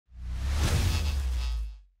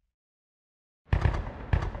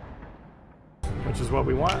which is what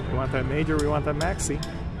we want. We want that major, we want that maxi.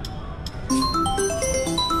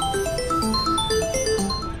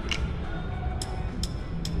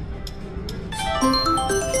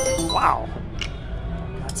 Wow.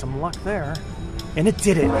 Got some luck there. And it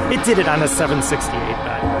did it. It did it on a 768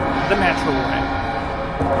 bet. The natural way.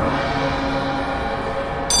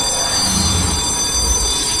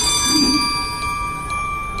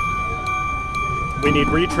 We need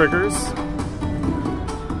re-triggers.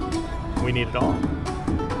 We need it all.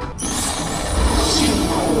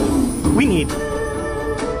 We need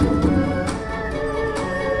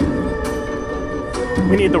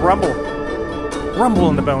the rumble. Rumble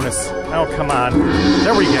in the bonus. Oh, come on.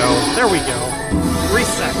 There we go. There we go.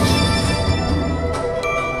 Reset.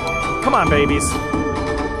 Come on, babies.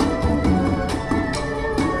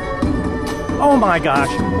 Oh my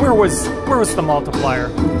gosh. Where was the multiplier?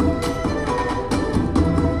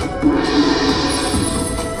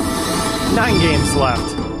 Nine games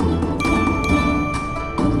left.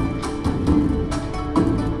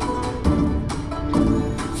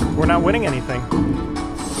 We're not winning anything.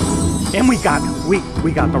 And we got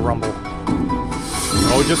the rumble.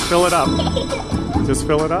 Oh, just fill it up. Just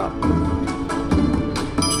fill it up.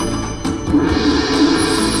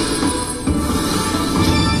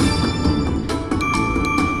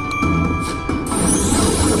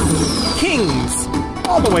 Kings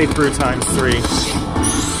all the way through ×3.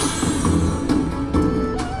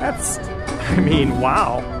 That's, I mean,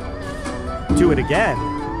 wow. Do it again.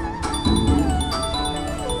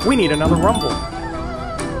 We need another rumble.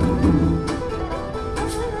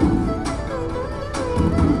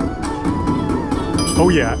 Oh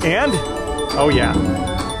yeah, and? Oh yeah,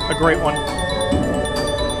 a great one.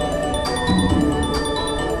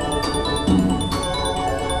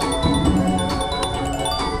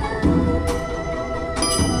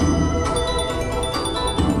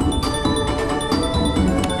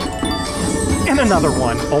 And another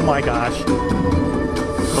one, oh my gosh.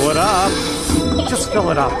 Fill it up, just fill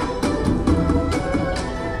it up.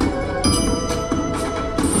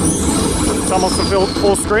 It's almost a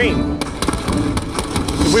full screen.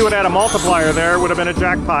 If we would have had a multiplier there, it would have been a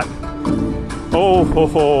jackpot. Oh, ho,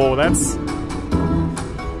 ho, that's...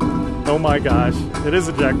 Oh my gosh, it is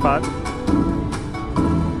a jackpot.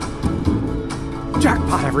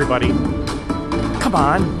 Jackpot, everybody. Come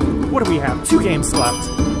on. What do we have? 2 games left.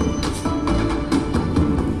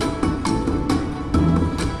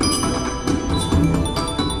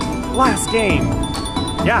 Last game.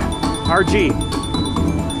 Yeah, RG.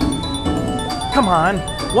 Come on.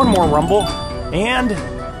 One more rumble. And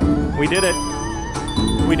we did it.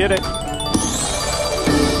 We did it.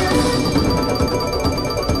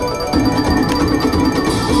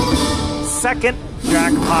 Second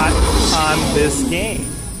jackpot on this game.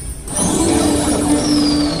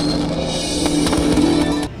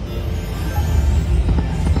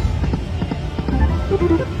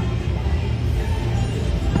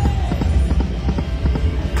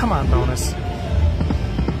 Come on, bonus.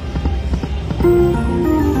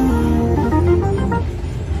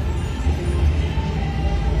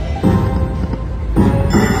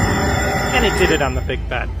 And it did it on the big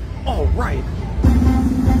bet. All right.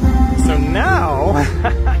 So now,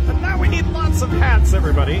 now we need lots of hats,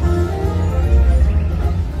 everybody.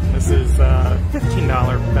 This is a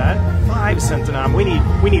 $15 bet, 5 cents an arm. We need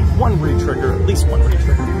one re-trigger, at least one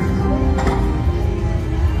re-trigger.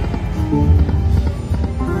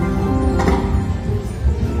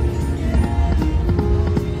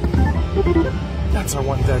 That's our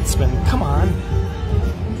one dead spin. Come on.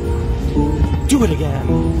 Do it again.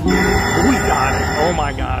 We got it. Oh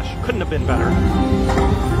my gosh. Couldn't have been better.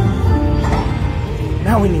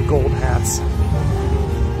 Now we need gold hats.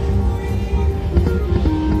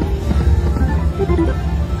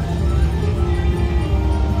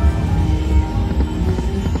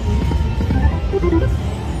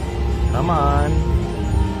 Come on.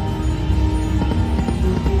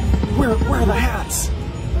 Where are the hats?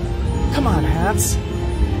 Come on, hats.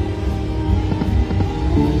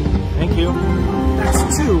 Thank you.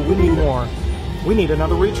 That's 2. We need more. We need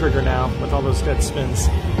another re-trigger now with all those dead spins.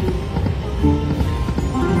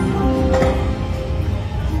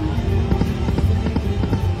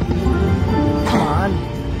 Come on.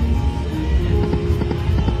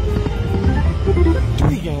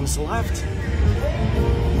 3 games left.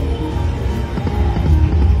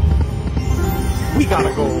 We got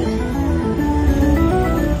a gold.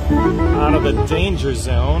 Out of the danger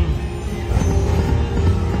zone.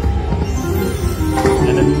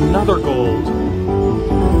 And another gold.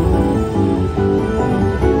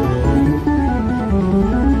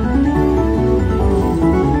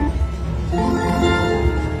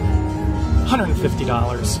 $150.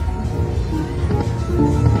 $250.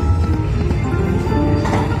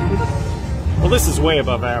 Well, this is way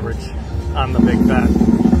above average on the big bet.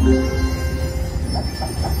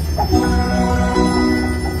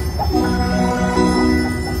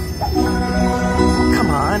 Come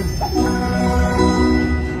on.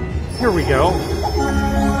 Here we go.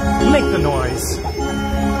 Make the noise.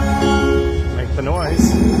 Make the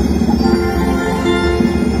noise.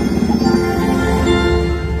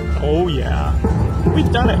 Oh yeah.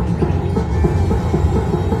 We've done it.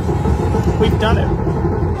 We've done it.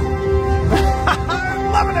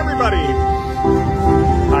 Love it, everybody.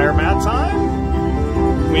 Higher mat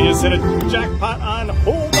time. We just hit a jackpot on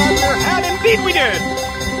Hold On Your Hat. Indeed we did.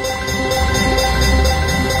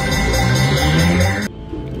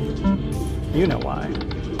 You know why.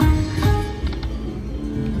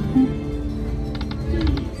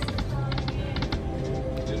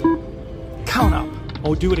 Count up.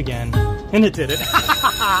 Oh, do it again. And it did it.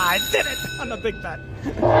 I did it on the big bet.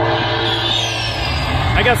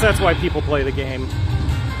 I guess that's why people play the game.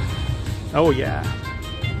 Oh yeah.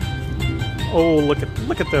 Oh, look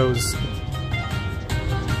at those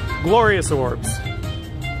glorious orbs.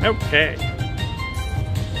 Okay.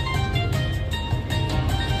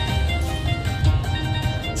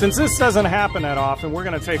 Since this doesn't happen that often, we're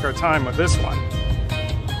going to take our time with this one.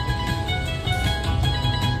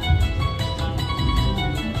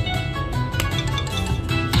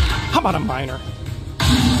 How about a minor?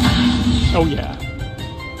 Oh yeah.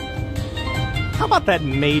 How about that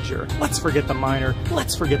major? Let's forget the minor.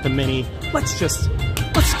 Let's forget the mini. Let's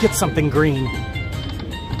get something green.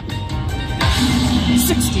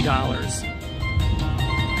 $60.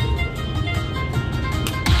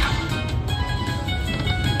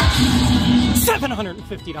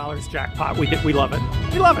 $750 jackpot. We love it.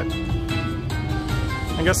 We love it.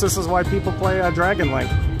 I guess this is why people play Dragon Link.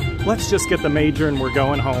 Let's just get the major and we're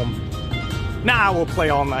going home. Nah, we'll play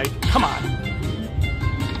all night. Come on.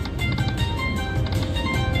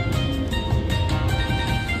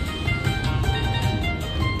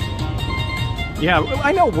 Yeah,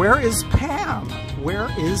 I know. Where is Pam? Where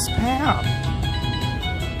is Pam?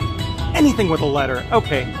 Anything with a letter.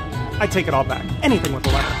 Okay, I take it all back. Anything with a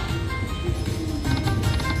letter.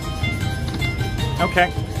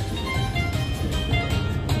 Okay.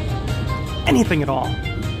 Anything at all.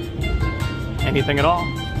 Anything at all.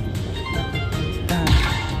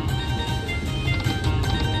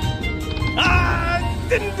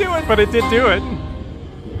 Didn't do it, but it did do it.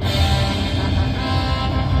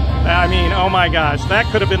 I mean, oh my gosh, that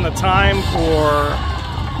could have been the time for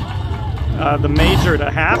the major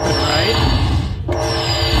to happen, right?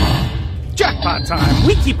 Jackpot time.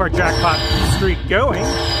 We keep our jackpot streak going.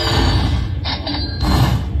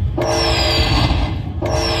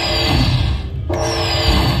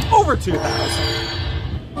 Over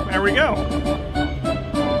 2,000. There we go.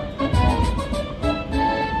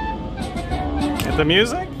 Get the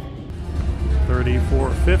music.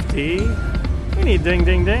 3450. We need ding,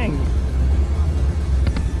 ding, ding.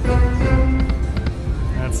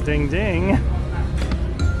 That's ding, ding.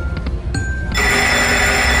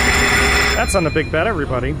 That's on the big bet,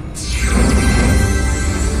 everybody.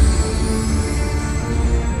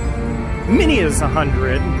 Mini is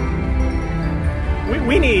 100.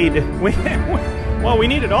 We need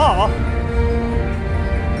it all.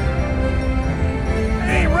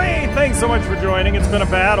 Hey, Ray, thanks so much for joining. It's been a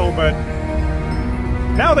battle, but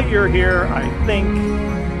now that you're here, I think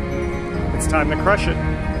it's time to crush it.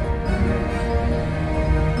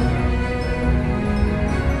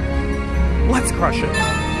 Let's crush it.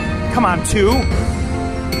 Come on, 2.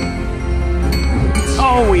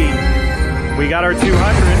 Oh, we got our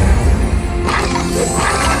 200.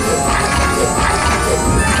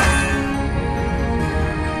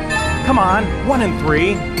 Come on, 1 and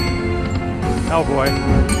 3. Oh boy.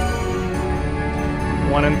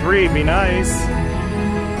 1 and 3, be nice.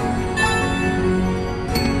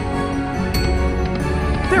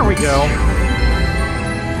 There we go.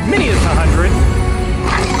 Mini is 100.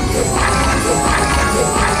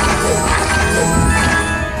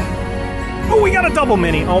 Oh, we got a double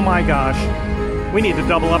mini. Oh my gosh. We need to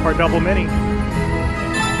double up our double mini.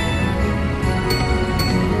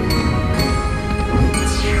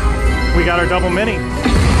 We got our double mini.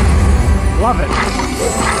 Love it.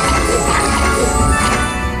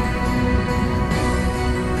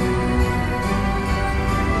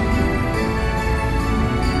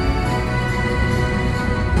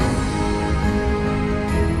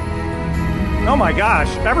 Oh my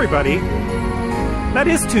gosh, everybody. That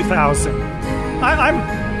is 2,000.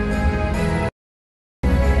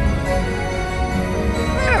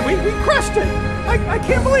 Yeah, we crushed it. I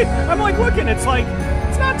can't believe, I'm like looking, it's like,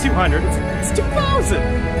 it's not 200, it's 2,000.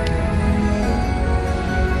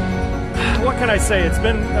 What can I say? It's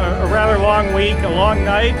been a rather long week, a long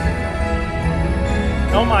night.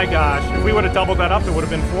 Oh my gosh, if we would have doubled that up, it would have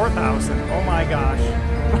been 4,000. Oh my gosh.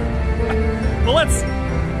 Well,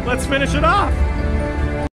 let's finish it off.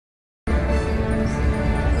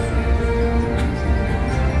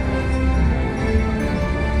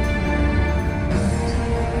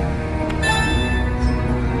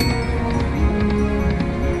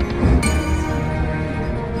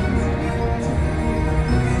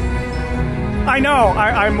 I know,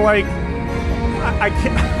 I'm like, I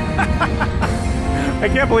can't, I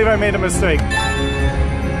can't believe I made a mistake.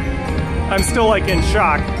 I'm still like in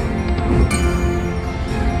shock.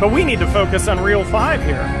 But we need to focus on Reel 5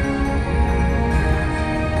 here.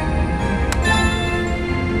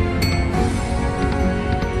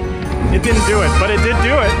 It didn't do it, but it did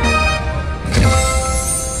do it.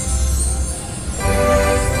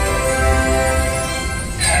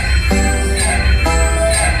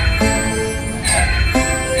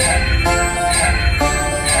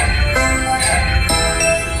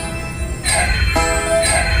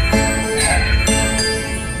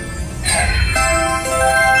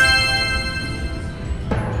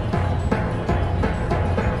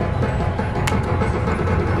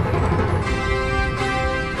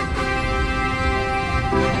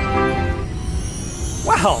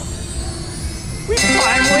 Well, we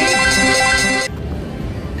finally...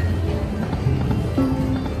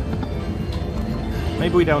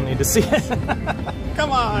 Maybe we don't need to see it.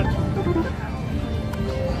 Come on.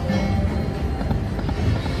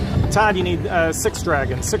 Todd, you need 6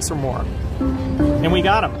 dragons, 6 or more. And we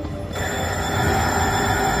got them.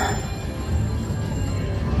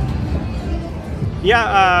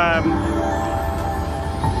 Yeah,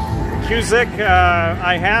 Cusick,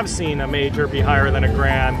 I have seen a major be higher than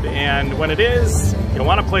 $1,000, and when it is, you'll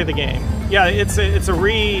want to play the game. Yeah, it's a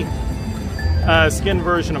skin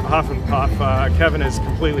version of Huff and Puff. Kevin is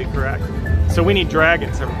completely correct. So we need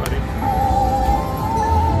dragons, everybody.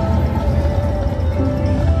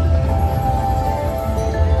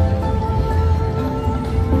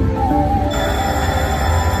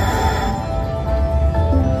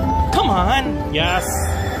 Come on, yes.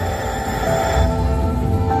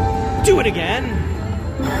 Do it again!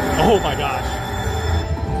 Oh my gosh.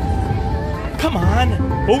 Come on!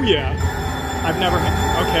 Oh yeah! I've never...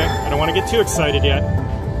 Okay, I don't want to get too excited yet.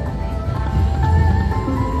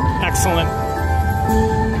 Excellent.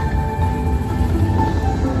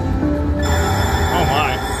 Oh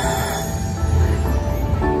my.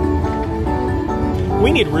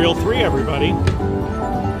 We need Reel 3, everybody.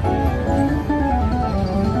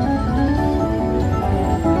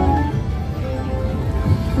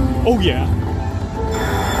 Oh yeah.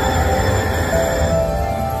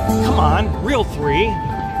 Come on, Reel 3.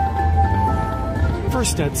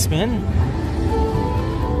 First dead spin.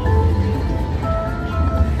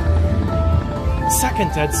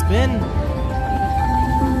 Second dead spin.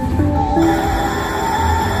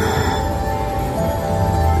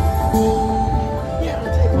 Yeah,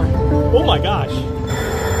 I'll take one. Oh my gosh.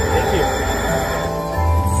 Thank you.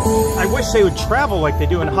 I wish they would travel like they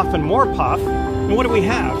do in Huff and More Puff. And what do we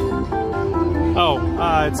have? Oh,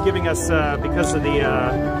 it's giving us, because of the,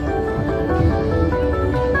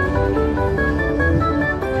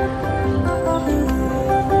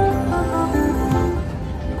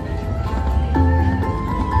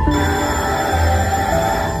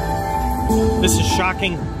 This is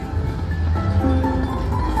shocking.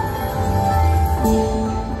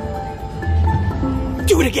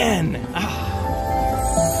 Do it again!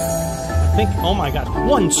 I think, oh my god.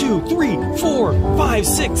 1, 2, 3, 4, 5,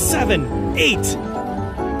 6, 7, 8.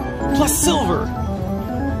 Plus silver.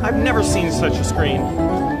 I've never seen such a screen.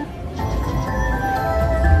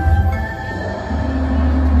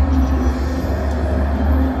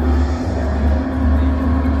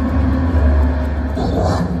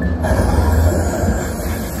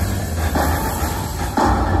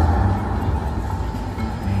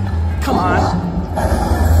 Come on.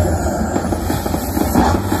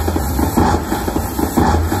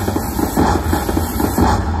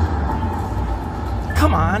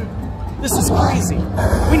 Come on. This is crazy.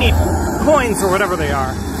 We need coins or whatever they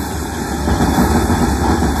are.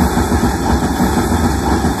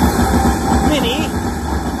 Mini.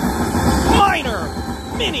 Minor.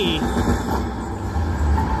 Mini.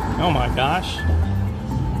 Oh my gosh.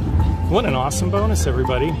 What an awesome bonus,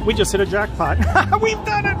 everybody. We just hit a jackpot. We've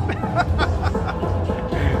done it.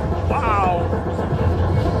 Wow.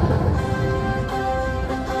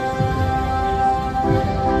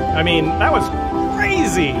 I mean, that was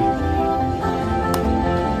crazy.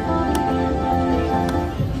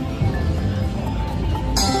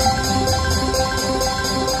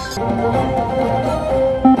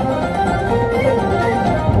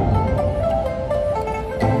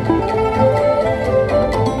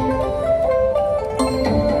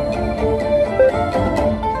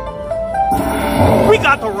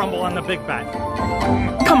 the big bet.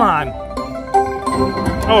 Come on.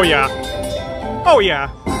 Oh yeah. Oh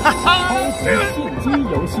yeah.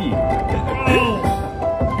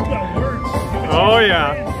 Oh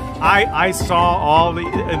yeah. I saw all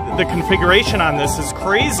the configuration on this is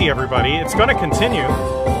crazy, everybody. It's going to continue.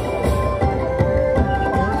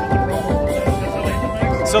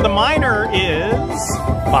 So the minor is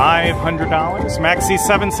 $500. Maxi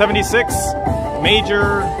 $776.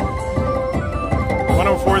 Major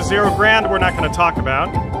 1040 grand. We're not going to talk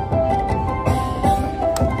about.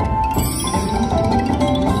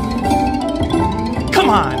 Come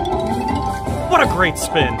on! What a great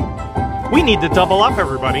spin. We need to double up,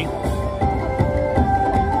 everybody.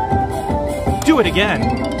 Do it again.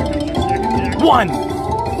 1, 2.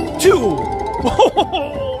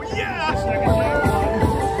 Oh, yeah!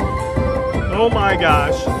 Oh my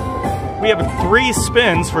gosh. We have 3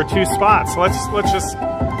 spins for 2 spots. Let's just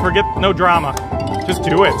forget no drama. Just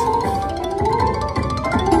do it.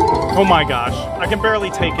 Oh my gosh. I can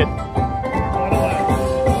barely take it.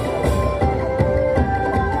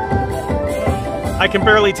 I can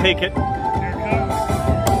barely take it.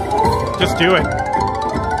 Just do it.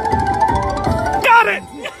 Got it!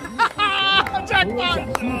 Jackpot!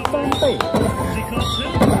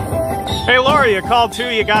 Hey Laura, you called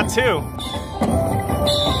 2, you got 2.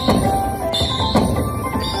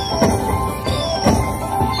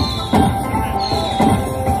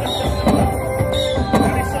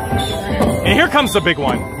 And here comes the big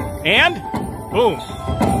one. And boom.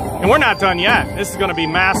 And we're not done yet. This is going to be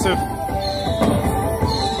massive.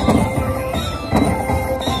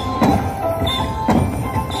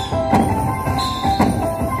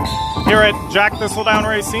 Here at Jack Thistledown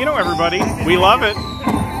Racino, everybody. We love it.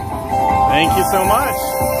 Thank you so much.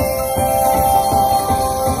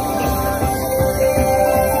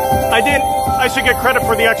 I should get credit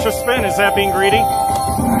for the extra spin. Is that being greedy?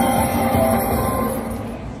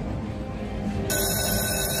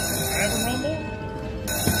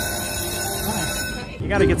 You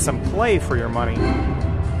got to get some play for your money.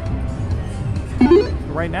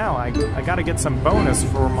 Right now, I got to get some bonus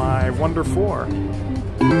for my Wonder 4.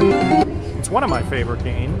 It's one of my favorite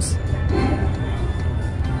games.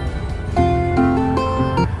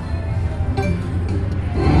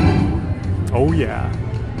 Oh yeah.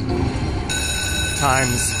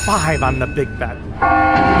 ×5 on the big bet.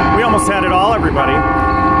 We almost had it all, everybody.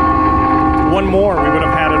 One more, we would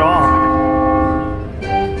have had it all.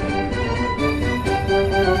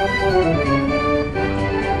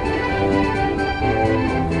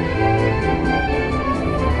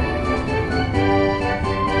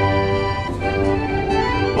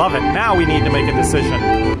 Love it. Now we need to make a decision.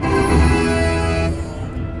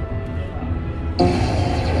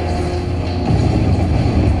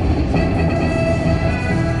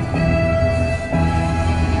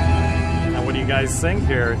 Now what do you guys think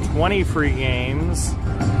here? 20 free games.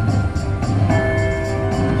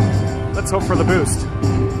 Let's hope for the boost.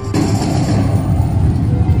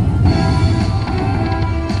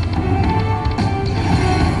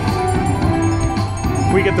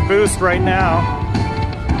 If we get the boost right now,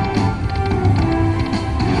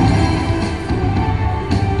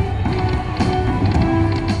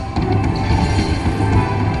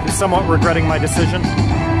 somewhat regretting my decision. We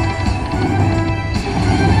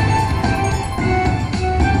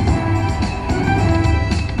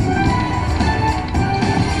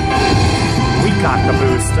got the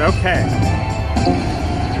boost. Okay.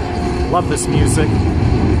 Love this music.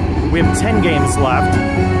 We have 10 games left.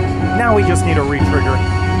 Now we just need a re-trigger.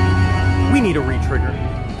 We need a re-trigger.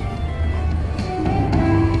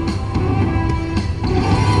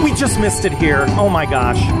 We just missed it here. Oh my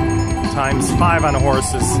gosh. ×5 on the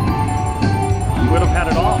horses. Would have had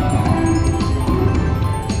it all.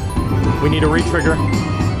 We need a re-trigger.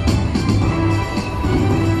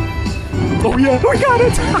 Oh yeah, we got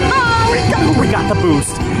it! we got the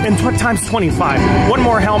boost. And ×25. One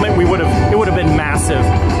more helmet, it would have been massive.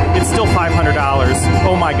 It's still $500.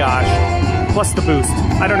 Oh my gosh. Plus the boost.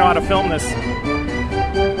 I don't know how to film this.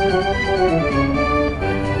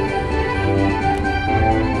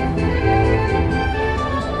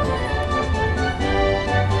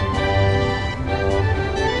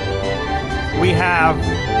 We have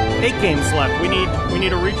 8 games left. We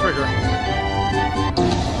need a re-trigger.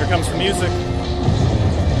 Here comes the music.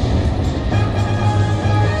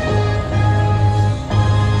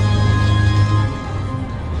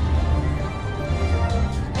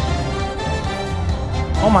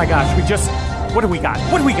 Oh my gosh, what do we got?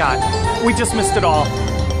 What do we got? We just missed it all.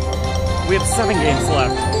 We have 7 games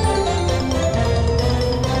left.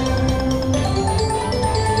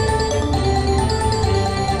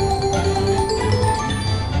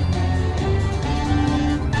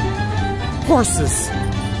 Horses.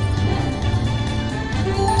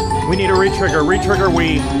 We need a retrigger. Retrigger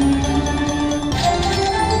we.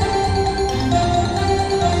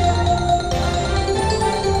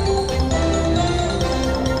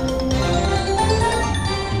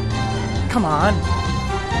 Come on.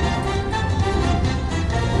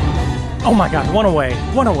 Oh my god, one away.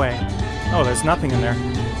 One away. Oh, there's nothing in there.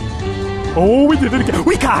 Oh, we did it again.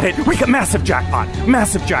 We got it. We got massive jackpot.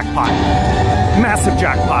 Massive jackpot. Massive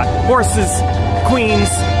jackpot. Horses, queens.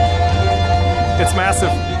 It's massive.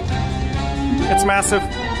 It's massive.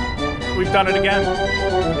 We've done it again.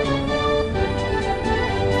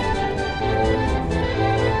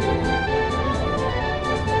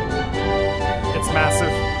 It's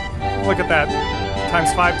massive. Look at that.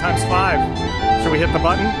 Times 5 times 5. Should we hit the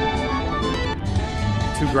button?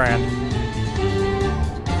 $2 grand.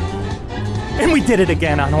 And we did it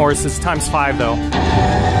again on horses. Times 5 though.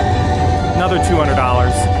 Another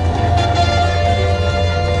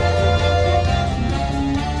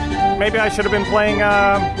 $200. Maybe I should have been playing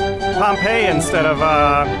Pompeii instead of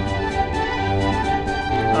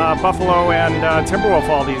Buffalo and Timberwolf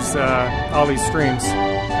all these streams.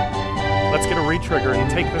 Let's get a retrigger and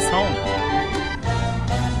take this home.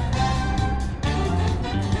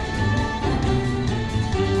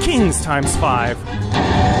 Kings times 5.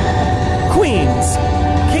 Queens.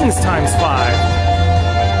 Kings times 5.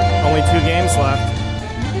 Only 2 games left.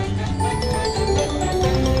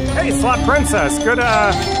 Hey, Slot Princess. Good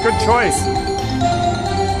choice.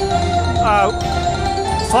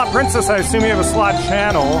 Slot Princess, I assume you have a slot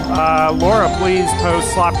channel. Laura, please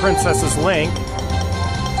post Slot Princess's link.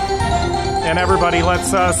 And everybody, let's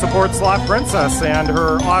support Slot Princess and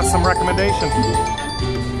her awesome recommendation.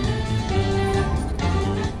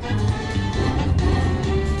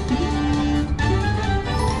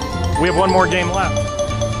 We have one more game left.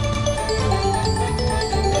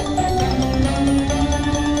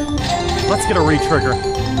 Let's get a retrigger.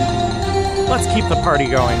 Let's keep the party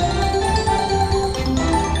going.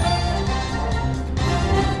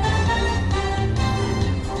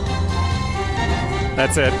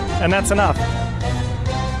 That's it. And that's enough.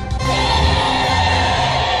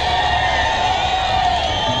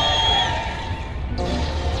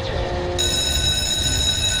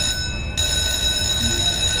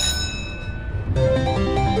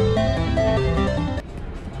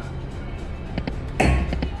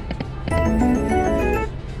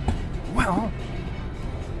 Well,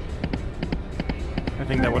 I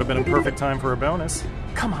think that would have been a perfect time for a bonus.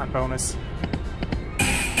 Come on, bonus.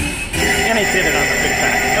 And it did it on the big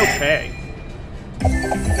back. Okay.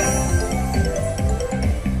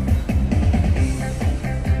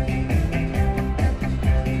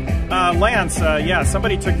 Lance, yeah,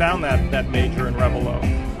 somebody took down that major in Revelo.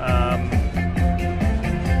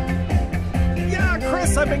 Yeah,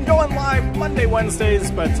 Chris, I've been going live Monday,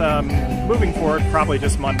 Wednesdays, but moving forward, probably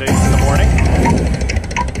just Mondays in the morning.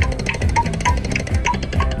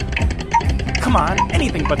 Come on,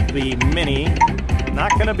 anything but the mini.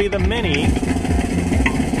 Not gonna be the mini.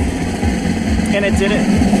 And it did it.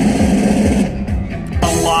 A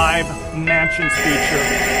live mansions feature.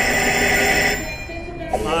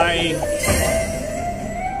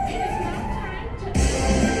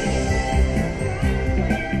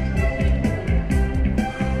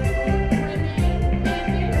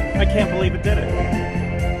 I can't believe it did it.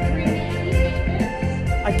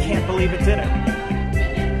 I can't believe it did it.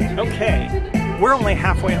 Okay. We're only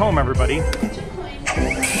halfway home, everybody.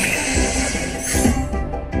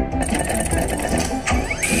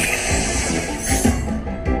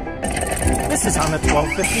 This is on the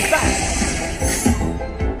 1250 back.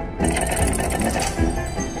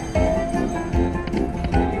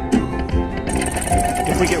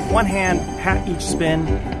 If we get one hand, hat each spin.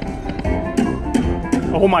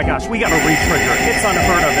 Oh my gosh, we got a retrigger. It's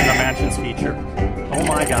unheard of in the mansions feature. Oh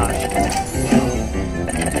my gosh.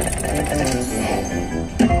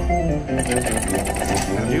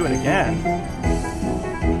 Gonna do it again.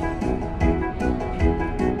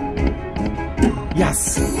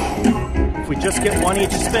 Yes. If we just get one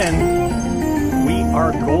each spin, we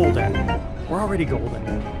are golden. We're already golden.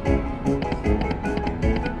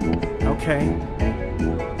 Okay.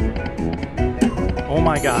 Oh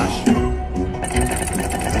my gosh.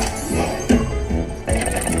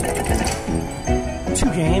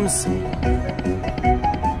 Two games.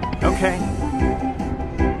 Okay.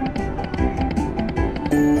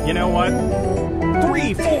 You know what?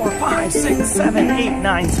 3, 4, 5, 6, 7, 8,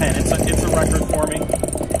 9, 10. It's a record for me.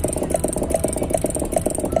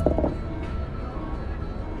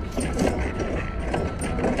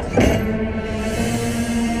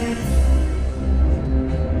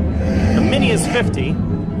 The mini is 50.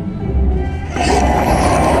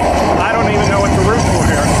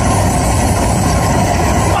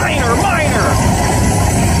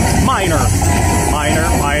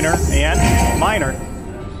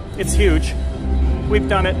 We've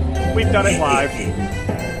done it. We've done it live.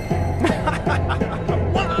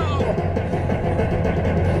 Wow!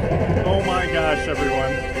 Oh my gosh,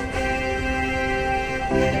 everyone.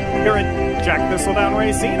 Here at Jack Thistledown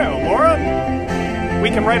Racino, Laura,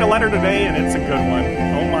 we can write a letter today and it's a good one.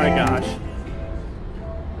 Oh my gosh.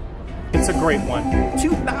 It's a great one.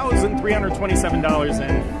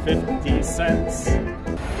 $2,327.50.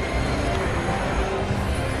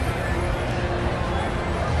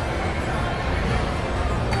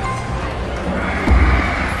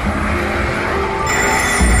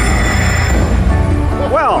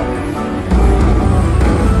 Well,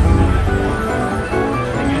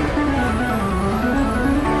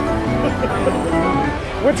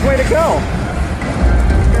 which way to go?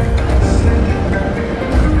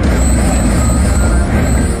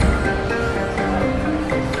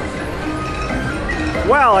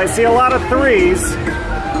 Well, I see a lot of threes.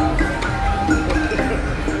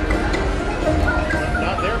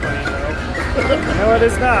 Not there, buddy, no. No, it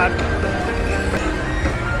is not.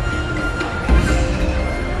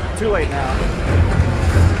 Too late now.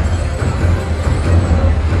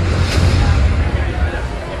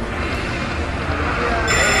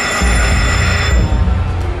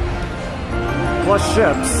 Plus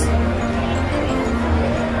ships.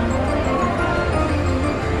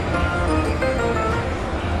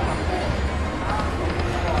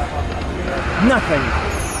 Nothing.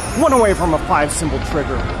 One away from a 5-symbol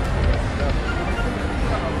trigger.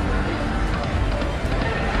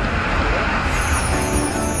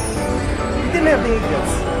 Didn't have the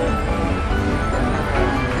ingots.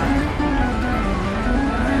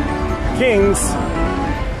 Kings.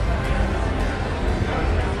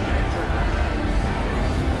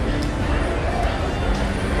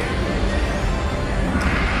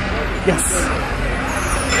 Yes.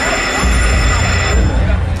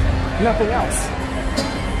 Nothing else.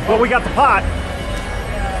 Well, we got the pot.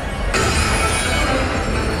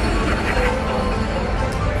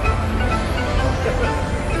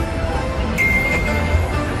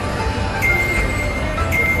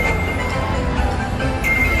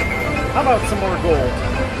 How about some more gold?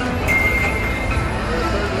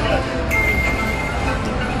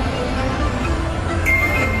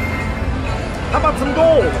 How about some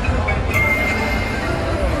gold?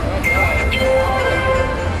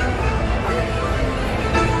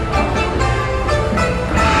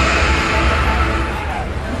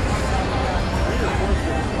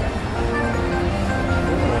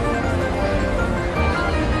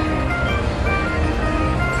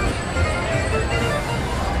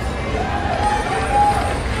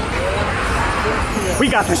 We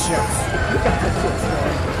got the ships.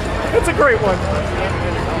 It's a great one.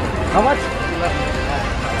 How much?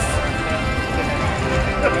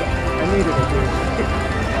 I needed it, dude.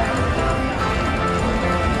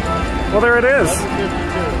 Well, there it is.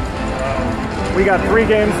 We got 3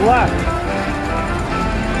 games left.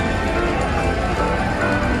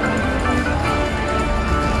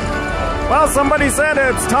 Well, somebody said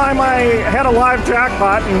it's time I had a live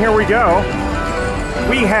jackpot, and here we go.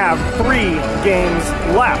 We have 3 games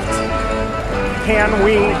left. Can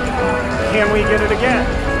we get it again?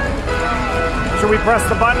 Should we press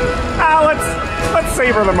the button? Ah, let's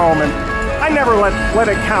savor the moment. I never let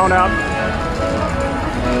it count up.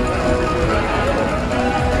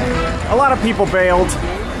 A lot of people bailed.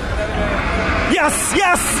 Yes,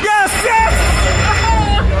 yes, yes, yes!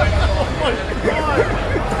 Oh my God!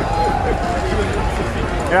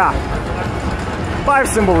 Yeah.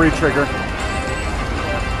 5-symbol retrigger.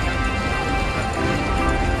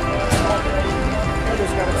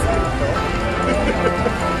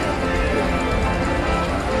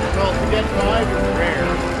 Well, to get 5 is rare.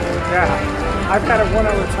 Yeah, I've had it one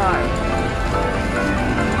at a time.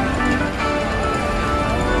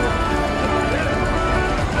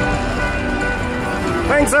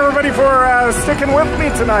 Thanks everybody for sticking with me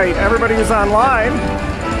tonight. Everybody who's online.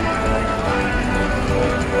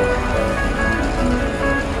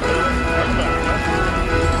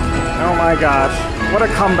 Oh my gosh, what a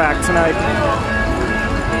comeback tonight.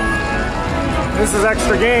 This is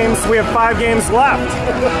extra games. We have 5 games left.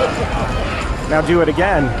 Now do it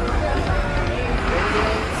again.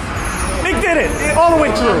 They did it all the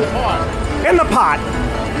way through. In the pot.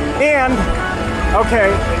 And, okay.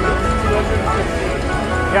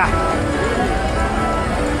 Yeah.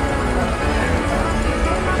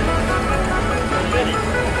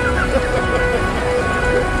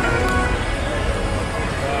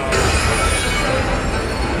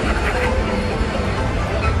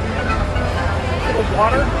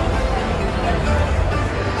 Water.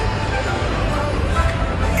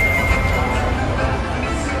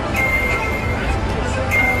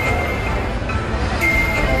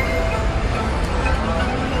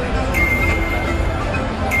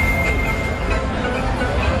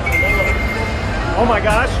 Oh my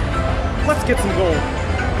gosh. Let's get some gold.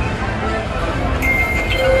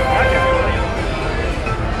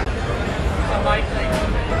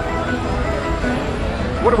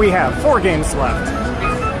 What do we have? 4 games left.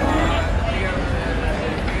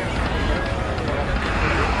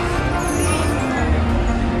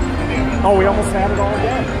 Oh, we almost had it all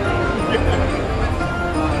again.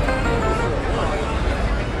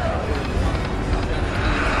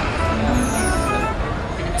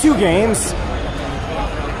 2 games.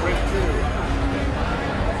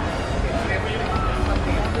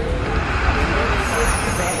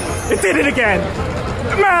 It did it again.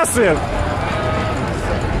 Massive.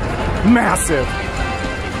 Massive.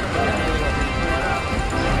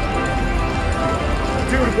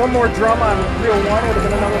 Dude, one more drum on reel 1 would have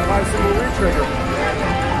been another 5 single re-trigger.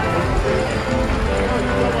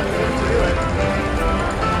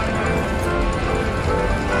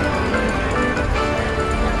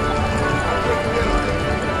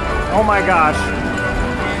 Oh my gosh.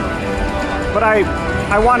 But I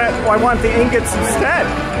want the ingots instead.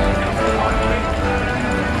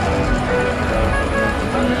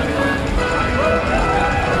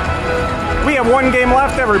 We have 1 game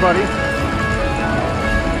left, everybody.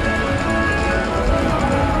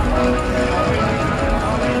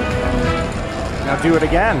 Now do it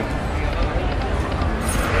again.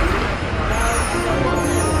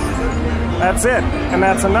 That's it, and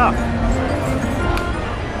that's enough.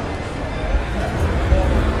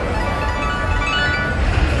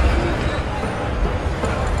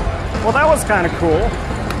 Well, that was kind of cool.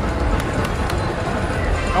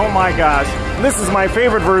 Oh my gosh. This is my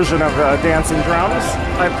favorite version of Dancing Drums.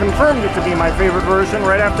 I've confirmed it to be my favorite version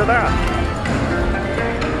right after that.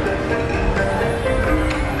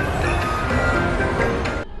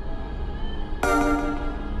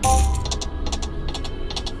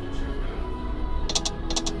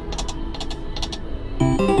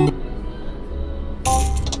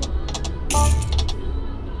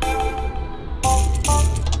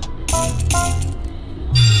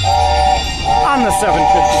 On the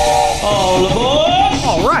 750. All aboard!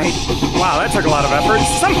 All right. Wow, that took a lot of effort.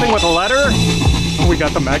 Something with a letter. Oh, we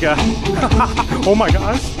got the mega. Oh my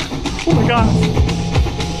gosh. Oh my gosh.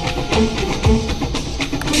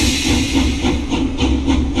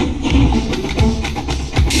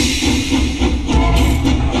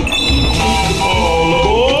 All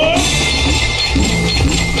aboard!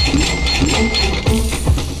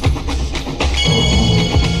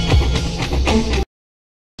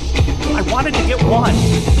 I wanted to get 1.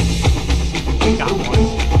 We got 1.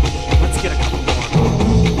 Let's get a couple more.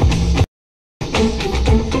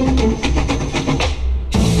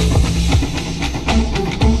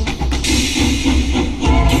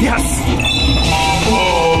 Yes!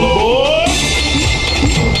 All aboard!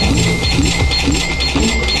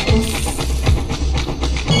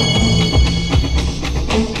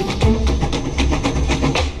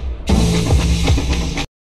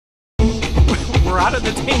 We're out of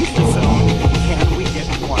the danger zone. Can we get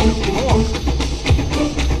 1 more?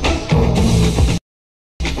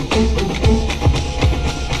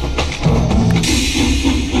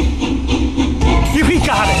 We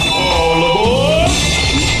got it! All aboard!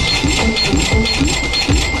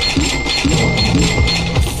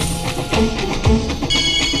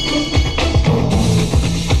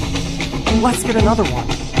 Let's get another one.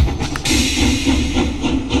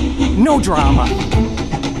 No drama.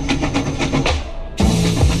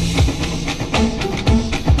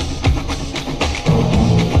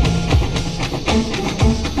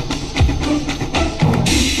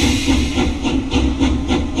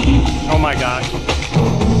 Oh my gosh.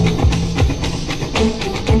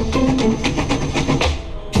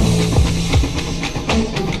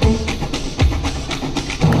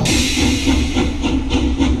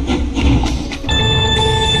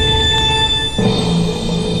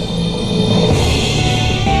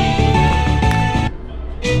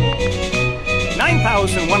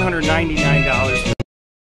 $9,199.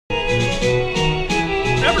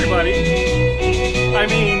 Everybody, I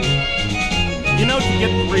mean, you know, to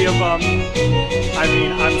get 3 of them, I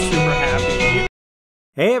mean, I'm super happy.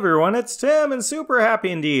 Hey everyone, it's Tim, and super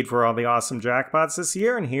happy indeed for all the awesome jackpots this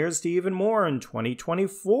year, and here's to even more in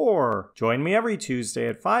 2024. Join me every Tuesday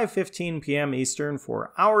at 5:15 p.m. Eastern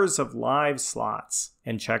for hours of live slots.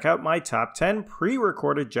 And check out my top 10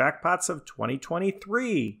 pre-recorded jackpots of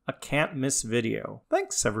 2023, a can't miss video.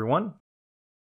 Thanks everyone.